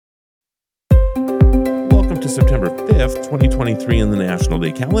September 5th, 2023 in the National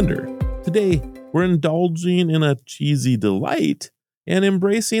Day calendar. Today, we're indulging in a cheesy delight and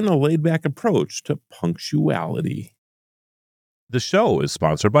embracing a laid-back approach to punctuality. The show is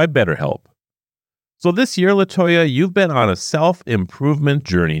sponsored by BetterHelp. So this year, LaToya, you've been on a self-improvement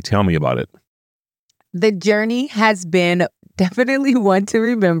journey. Tell me about it. The journey has been definitely one to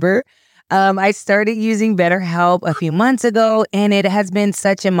remember. I started using BetterHelp a few months ago, and it has been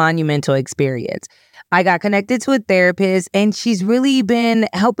such a monumental experience. I got connected to a therapist, and she's really been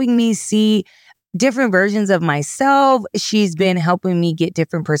helping me see different versions of myself. She's been helping me get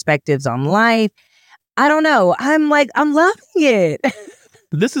different perspectives on life. I don't know. I'm loving it.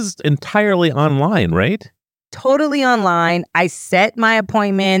 This is entirely online, right? Totally online. I set my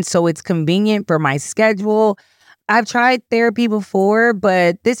appointment so it's convenient for my schedule. I've tried therapy before,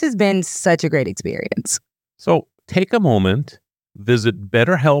 but this has been such a great experience. So take a moment, visit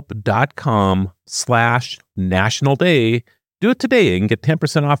betterhelp.com/National Day. Do it today and get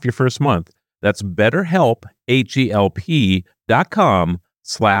 10% off your first month. That's BetterHelp,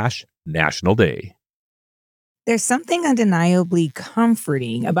 HELP.com/National Day. There's something undeniably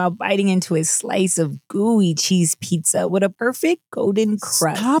comforting about biting into a slice of gooey cheese pizza with a perfect golden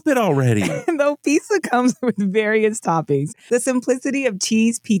crust. Stop it already. Though pizza comes with various toppings, the simplicity of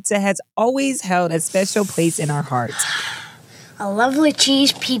cheese pizza has always held a special place in our hearts. A lovely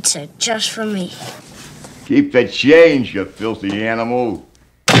cheese pizza just for me. Keep the change, you filthy animal.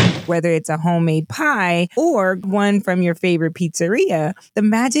 Whether it's a homemade pie or one from your favorite pizzeria, the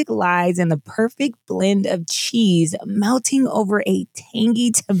magic lies in the perfect blend of cheese melting over a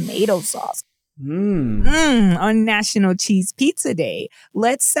tangy tomato sauce. On National Cheese Pizza Day,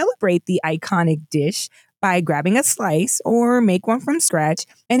 let's celebrate the iconic dish by grabbing a slice or make one from scratch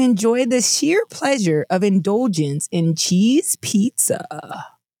and enjoy the sheer pleasure of indulgence in cheese pizza.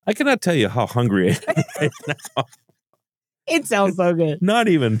 I cannot tell you how hungry I am right now. It sounds so good. Not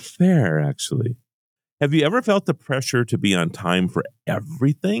even fair, actually. Have you ever felt the pressure to be on time for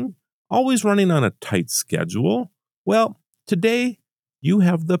everything? Always running on a tight schedule? Well, today you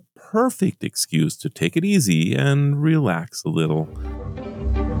have the perfect excuse to take it easy and relax a little.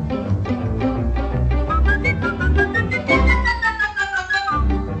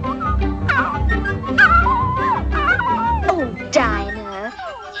 Oh, Dinah,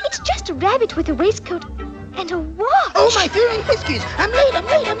 it's just a rabbit with a waistcoat and a watch. Oh, my fearing whiskies! I'm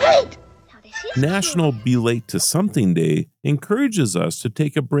late! National Be Late to Something Day encourages us to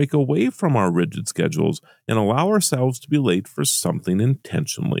take a break away from our rigid schedules and allow ourselves to be late for something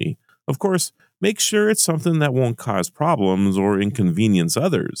intentionally. Of course, make sure it's something that won't cause problems or inconvenience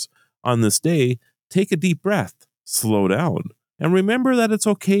others. On this day, take a deep breath, slow down, and remember that it's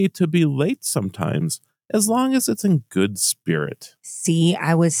okay to be late sometimes, as long as it's in good spirit. See,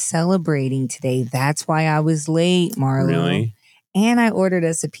 I was celebrating today. That's why I was late, Marlo. Really? And I ordered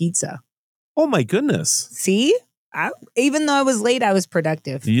us a pizza. Oh my goodness. See? Even though I was late, I was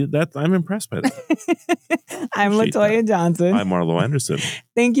productive. I'm impressed by that. I'm LaToya Johnson. I'm Marlo Anderson.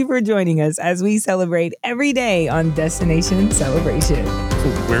 Thank you for joining us as we celebrate every day on Destination Celebration. So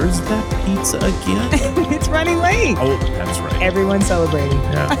where's that pizza again? It's running late. Oh, that's right. Everyone's celebrating.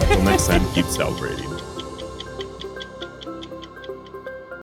 Yeah. Well, next time, keep celebrating.